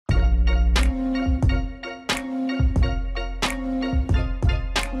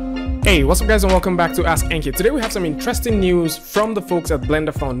Hey, what's up guys, and welcome back to askNK. Today we have some interesting news from the folks at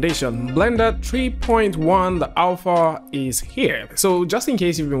Blender Foundation. Blender 3.1, the alpha, is here. So just in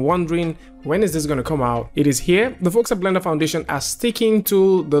case you've been wondering when is this going to come out, it is here. The folks at Blender Foundation are sticking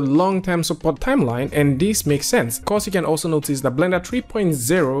to the long-term support timeline, and this makes sense. Of course, you can also notice that Blender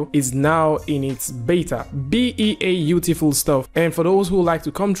 3.0 is now in its beta. beautiful stuff. And for those who like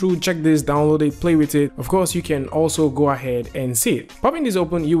to come through, check this, download it, play with it. Of course, you can also go ahead and see it. Popping this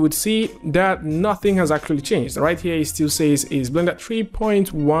open, you would see that nothing has actually changed. Right here, it still says is Blender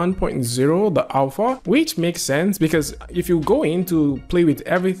 3.1.0, the alpha, which makes sense because if you go in to play with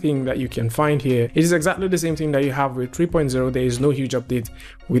everything that you can find here, it is exactly the same thing that you have with 3.0. There is no huge update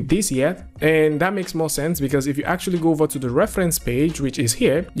with this yet, and that makes more sense because if you actually go over to the reference page, which is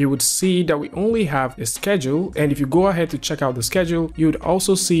here, you would see that we only have a schedule, and if you go ahead to check out the schedule, you would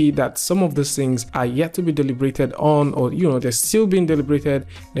also see that some of these things are yet to be deliberated on, or they're still being deliberated.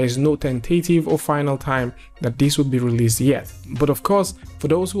 There is no tentative or final time that this would be released yet. But of course, for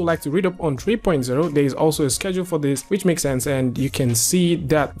those who like to read up on 3.0, there is also a schedule for this, which makes sense, and you can see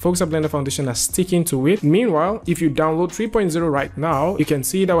that folks at Blender Foundation are sticking to it. Meanwhile, if you download 3.0 right now, you can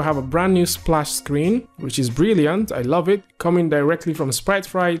see that we have a brand new splash screen, which is brilliant. I love it, coming directly from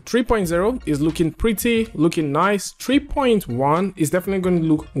Spyderfy. 3.0 is looking pretty, looking nice. 3.1 is definitely going to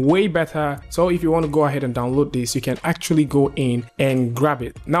look way better. So if you want to go ahead and download this, you can actually go in and grab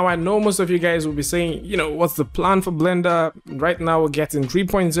it. Now, I know most of you guys will be saying, what's the plan for Blender? Right now we're getting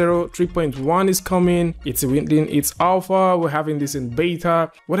 3.0, 3.1 is coming, it's within its alpha, we're having this in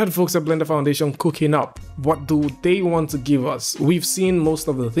beta. What are the folks at Blender Foundation cooking up? What do they want to give us? We've seen most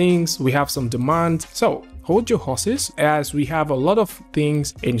of the things, we have some demand, so hold your horses as we have a lot of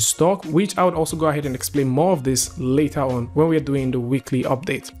things in stock, which I would also go ahead and explain more of this later on when we're doing the weekly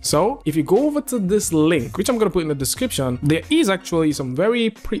update. So if you go over to this link, which I'm going to put in the description, there is actually some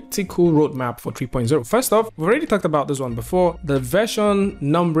very pretty cool roadmap for 3.0. First off, we've already talked about this one before. The version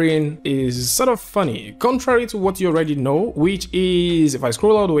numbering is sort of funny, contrary to what you already know, which is, if I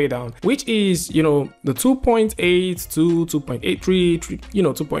scroll all the way down, which is, the 2.8 to 2.83,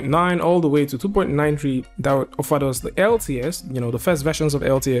 2.9 all the way to 2.93 that offered us the LTS, the first versions of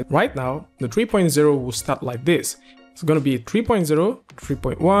LTS. Right now, the 3.0 will start like this. It's going to be 3.0,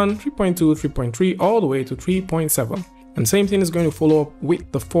 3.1, 3.2, 3.3, all the way to 3.7. And same thing is going to follow up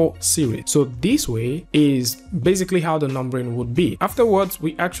with the 4 series. So this way is basically how the numbering would be. Afterwards,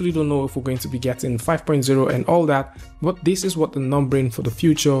 we actually don't know if we're going to be getting 5.0 and all that, but this is what the numbering for the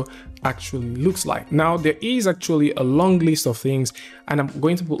future actually looks like. Now, there is actually a long list of things, and I'm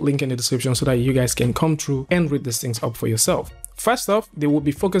going to put a link in the description so that you guys can come through and read these things up for yourself. First off, they will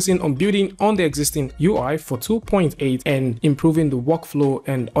be focusing on building on the existing UI for 2.8 and improving the workflow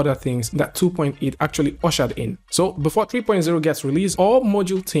and other things that 2.8 actually ushered in. So before 3.0 gets released, all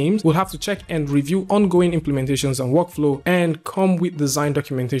module teams will have to check and review ongoing implementations and workflow and come with design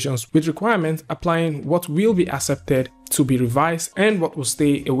documentations with requirements applying what will be accepted to be revised and what will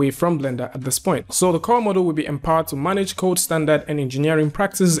stay away from Blender at this point. So the core model will be empowered to manage code standard and engineering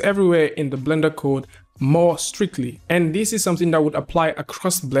practices everywhere in the Blender code more strictly, and this is something that would apply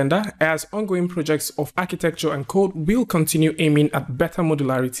across Blender as ongoing projects of architecture and code will continue aiming at better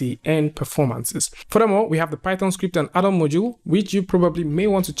modularity and performances. Furthermore, we have the Python script and add-on module, which you probably may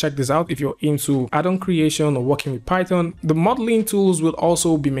want to check this out if you're into add-on creation or working with Python. The modeling tools will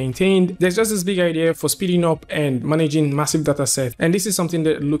also be maintained. There's just this big idea for speeding up and managing massive data sets, and this is something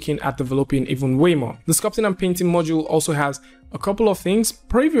that looking at developing even way more. The sculpting and painting module also has a couple of things.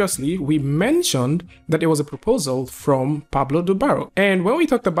 Previously, we mentioned that there was a proposal from Pablo Dubaro. And when we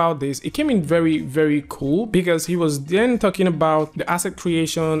talked about this, it came in very, very cool because he was then talking about the asset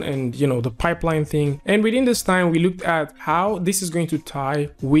creation and, the pipeline thing. And within this time, we looked at how this is going to tie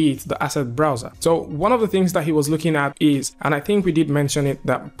with the asset browser. So one of the things that he was looking at is, and I think we did mention it,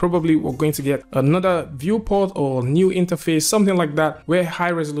 that probably we're going to get another viewport or new interface, something like that, where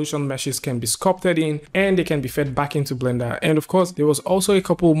high resolution meshes can be sculpted in and they can be fed back into Blender. And of course, there was also a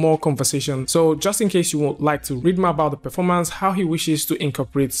couple more conversations. So just in case you would like to read more about the performance, how he wishes to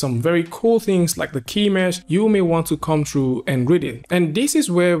incorporate some very cool things like the key mesh, you may want to come through and read it. And this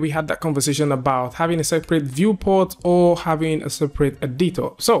is where we had that conversation about having a separate viewport or having a separate editor.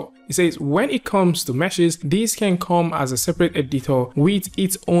 So it says when it comes to meshes, these can come as a separate editor with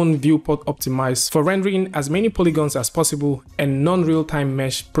its own viewport optimized for rendering as many polygons as possible and non-real-time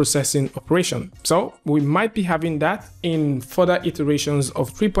mesh processing operation. So we might be having that in further iterations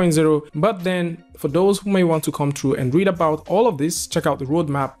of 3.0, but then for those who may want to come through and read about all of this, check out the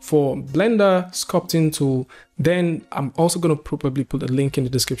roadmap for Blender sculpting tool then I'm also going to probably put a link in the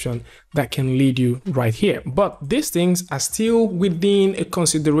description that can lead you right here. But these things are still within a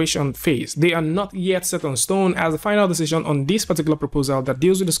consideration phase. They are not yet set on stone, as the final decision on this particular proposal that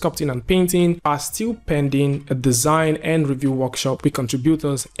deals with the sculpting and painting are still pending a design and review workshop with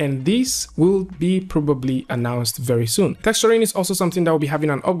contributors, and this will be probably announced very soon. Texturing is also something that will be having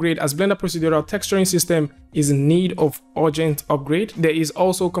an upgrade, as Blender procedural texturing system is in need of urgent upgrade. There is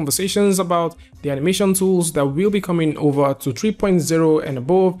also conversations about the animation tools that will be coming over to 3.0 and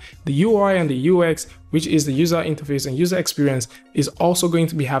above. The UI and the UX, which is the user interface and user experience, is also going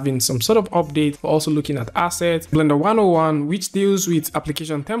to be having some sort of update. We're also looking at assets, Blender 101, which deals with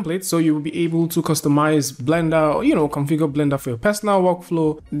application templates, so you will be able to customize Blender, or, configure Blender for your personal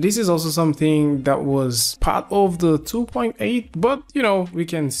workflow. This is also something that was part of the 2.8, but we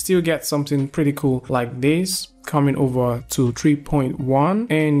can still get something pretty cool like this coming over to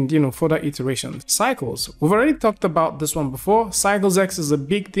 3.1 and further iterations. Cycles, we've already talked about this one before. Cycles X is a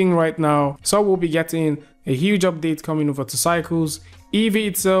big thing right now, so we'll be getting a huge update coming over to Cycles. Eevee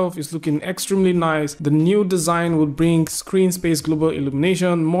itself is looking extremely nice. The new design will bring screen space global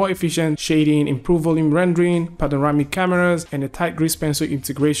illumination, more efficient shading, improved volume rendering, panoramic cameras, and a tight grease pencil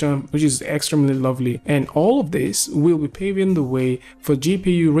integration, which is extremely lovely. And all of this will be paving the way for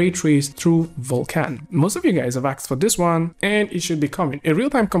GPU ray trace through Vulcan. Most of you guys have asked for this one, and it should be coming. A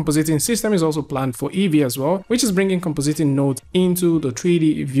real-time compositing system is also planned for Eevee as well, which is bringing compositing nodes into the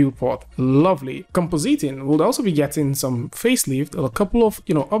 3D viewport. Lovely. Compositing will also be getting some facelift. A couple of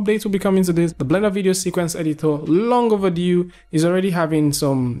updates will be coming to this. The Blender video sequence editor, long overdue, is already having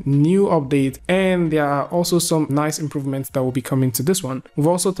some new updates, and there are also some nice improvements that will be coming to this one. We've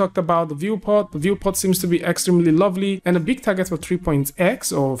also talked about the viewport. The viewport seems to be extremely lovely, and a big target for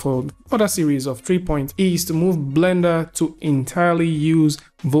 3.x or for other series of 3. Is to move Blender to entirely use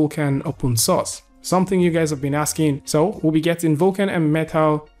Vulcan open source. Something you guys have been asking. So we'll be getting Vulcan and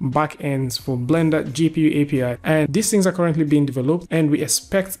Metal backends for Blender GPU API, and these things are currently being developed, and we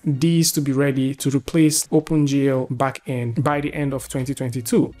expect these to be ready to replace OpenGL backend by the end of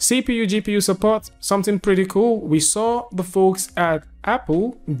 2022. CPU GPU support, something pretty cool. We saw the folks at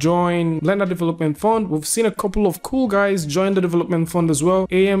Apple join Blender Development Fund. We've seen a couple of cool guys join the development fund as well.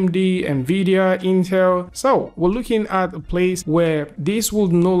 AMD, Nvidia, Intel. So we're looking at a place where this will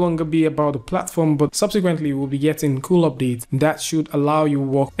no longer be about the platform, but subsequently we'll be getting cool updates that should allow you to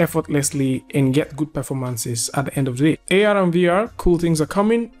work effortlessly and get good performances at the end of the day. AR and VR, cool things are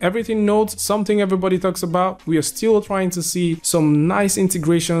coming. Everything nodes, something everybody talks about. We are still trying to see some nice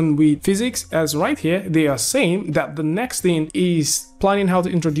integration with physics, as right here they are saying that the next thing is planning how to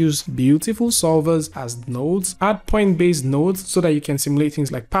introduce beautiful solvers as nodes, add point-based nodes so that you can simulate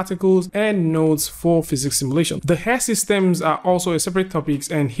things like particles, and nodes for physics simulation. The hair systems are also a separate topic,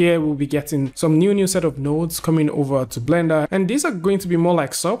 and here we'll be getting some new set of nodes coming over to Blender, and these are going to be more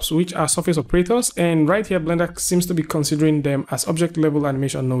like SUBs, which are surface operators, and right here Blender seems to be considering them as object level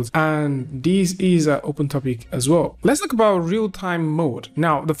animation nodes, and this is an open topic as well. Let's talk about real-time mode.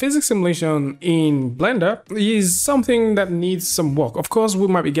 Now, the physics simulation in Blender is something that needs some work. Of course, we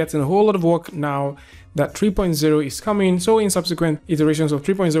might be getting a whole lot of work now that 3.0 is coming, so in subsequent iterations of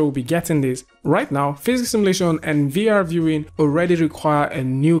 3.0 we'll be getting this. Right now, physics simulation and VR viewing already require a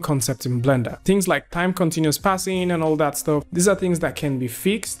new concept in Blender. Things like time continuous passing and all that stuff, these are things that can be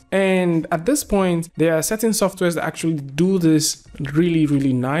fixed, and at this point there are certain softwares that actually do this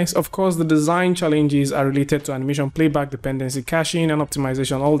really nice. Of course, the design challenges are related to animation playback, dependency caching and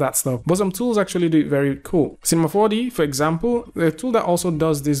optimization, all that stuff, but some tools actually do it very cool. Cinema 4D, for example, the tool that also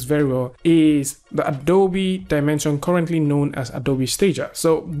does this very well is the Adobe Dimension, currently known as Adobe Stager.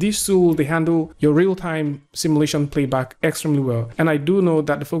 So this tool, they handle your real-time simulation playback extremely well, and I do know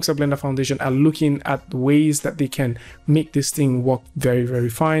that the folks at Blender Foundation are looking at ways that they can make this thing work very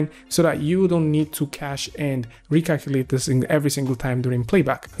fine, so that you don't need to cache and recalculate this in every single time during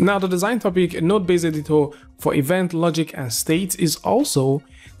playback. Now, the design topic, a node-based editor for event logic and state, is also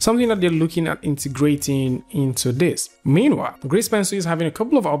something that they're looking at integrating into this. Meanwhile, Grease Pencil is having a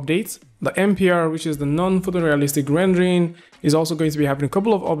couple of updates. The MPR, which is the non-photorealistic rendering, is also going to be having a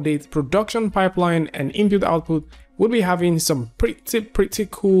couple of updates. Production pipeline and input output will be having some pretty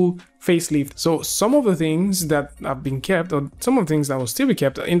cool facelift. So some of the things that have been kept, or some of the things that will still be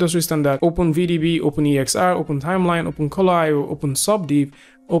kept, are industry standard OpenVDB, OpenEXR, OpenTimeline, OpenColor.io, OpenSubdiv,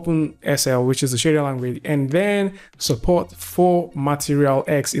 OpenSL, which is the shader language, and then support for Material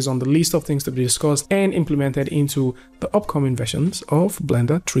X is on the list of things to be discussed and implemented into the upcoming versions of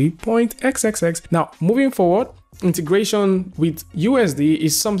Blender 3.xxx. Now, moving forward, integration with USD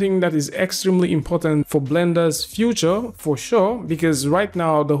is something that is extremely important for Blender's future, for sure, because right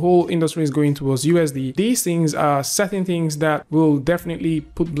now the whole industry is going towards USD. These things are certain things that will definitely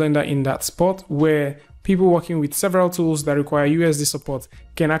put Blender in that spot where people working with several tools that require USD support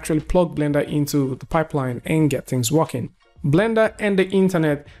can actually plug Blender into the pipeline and get things working. Blender and the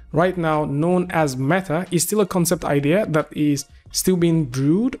internet, right now known as Meta, is still a concept idea that is still being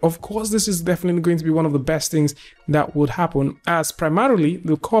brewed. Of course, this is definitely going to be one of the best things that would happen, as primarily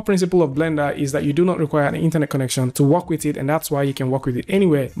the core principle of Blender is that you do not require an internet connection to work with it, and that's why you can work with it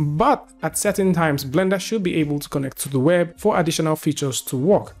anywhere. But at certain times, Blender should be able to connect to the web for additional features to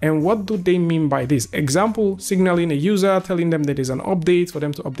work. And what do they mean by this? Example, signaling a user, telling them that there's an update for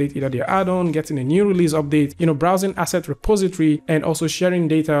them to update either their add-on, getting a new release update, browsing asset repository, and also sharing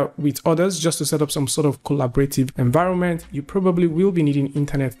data with others just to set up some sort of collaborative environment. You probably will be needing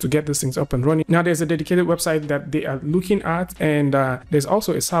internet to get these things up and running. Now, there's a dedicated website that they are looking at, and there's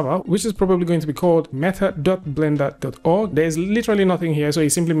also a server which is probably going to be called meta.blender.org. There's literally nothing here, so it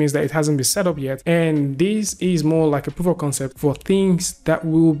simply means that it hasn't been set up yet, and this is more like a proof of concept for things that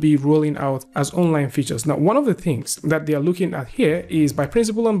will be rolling out as online features. Now, one of the things that they are looking at here is, by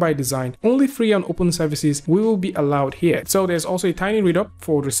principle and by design, only free and open services will be allowed here. So there's also a tiny read up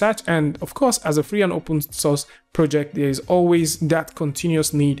for research, and of course, as a free and open source project, there is always that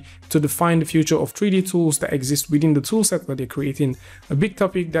continuous need to define the future of 3D tools that exist within the toolset that they're creating. A big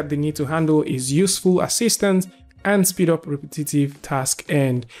topic that they need to handle is useful assistance and speed up repetitive tasks,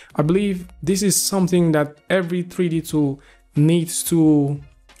 and I believe this is something that every 3D tool needs to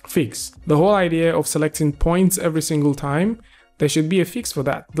fix. The whole idea of selecting points every single time, there should be a fix for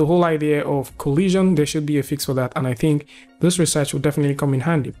that. The whole idea of collision, there should be a fix for that, and I think this research will definitely come in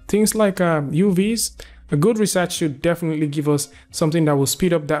handy. Things like UVs, a good research should definitely give us something that will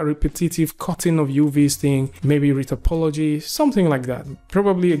speed up that repetitive cutting of UVs thing, maybe retopology, something like that.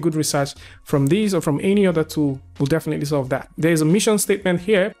 Probably a good research from these or from any other tool will definitely solve that. There's a mission statement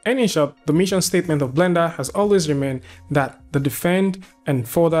here, and in short, the mission statement of Blender has always remained that the defend and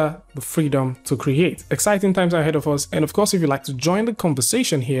further the freedom to create. Exciting times ahead of us, and of course, if you'd like to join the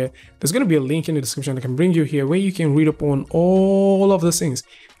conversation here, there's going to be a link in the description that can bring you here where you can read up on all of these things.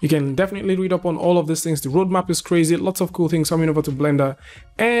 You can definitely read up on all of these things. The roadmap is crazy, lots of cool things coming over to Blender,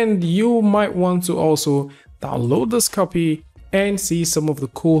 and you might want to also download this copy and see some of the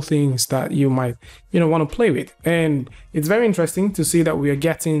cool things that you might want to play with. And it's very interesting to see that we are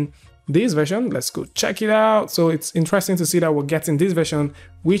getting this version. Let's go check it out. So it's interesting to see that we're getting this version,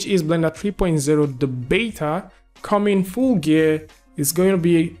 which is Blender 3.0, the beta, coming full gear. It's going to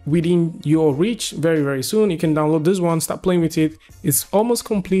be within your reach very, very soon. You can download this one, start playing with it. It's almost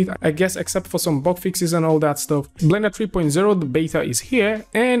complete, I guess, except for some bug fixes and all that stuff. Blender 3.0, the beta is here,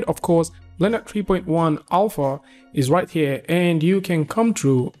 and of course, Blender 3.1 alpha is right here, and you can come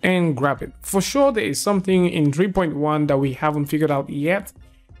through and grab it. For sure, there is something in 3.1 that we haven't figured out yet,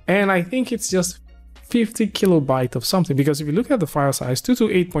 and I think it's just 50 kilobyte of something, because if you look at the file size,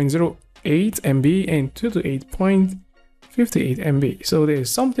 228.08 MB and 228.58 MB. So there's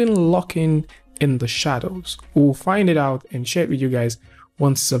something lurking in the shadows. We'll find it out and share it with you guys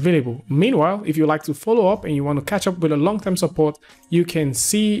once it's available. Meanwhile, if you like to follow up and you want to catch up with the long-term support, you can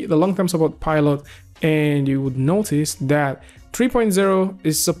see the long-term support pilot, and you would notice that 3.0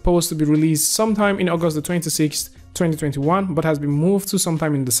 is supposed to be released sometime in August the 26th, 2021, but has been moved to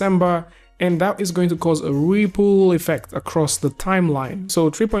sometime in December, and that is going to cause a ripple effect across the timeline. So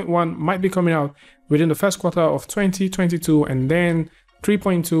 3.1 might be coming out within the first quarter of 2022, and then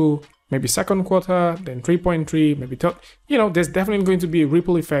 3.2 maybe second quarter, then 3.3 maybe third. There's definitely going to be a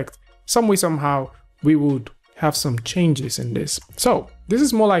ripple effect. Some way, somehow, we would have some changes in this. So this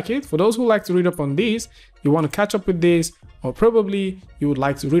is more like it. For those who like to read up on these, you want to catch up with this, or probably you would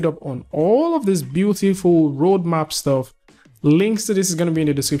like to read up on all of this beautiful roadmap stuff. Links to this is going to be in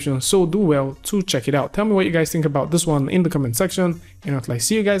the description, so do well to check it out. Tell me what you guys think about this one in the comment section, and I'll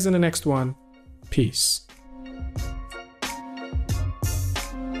see you guys in the next one. Peace.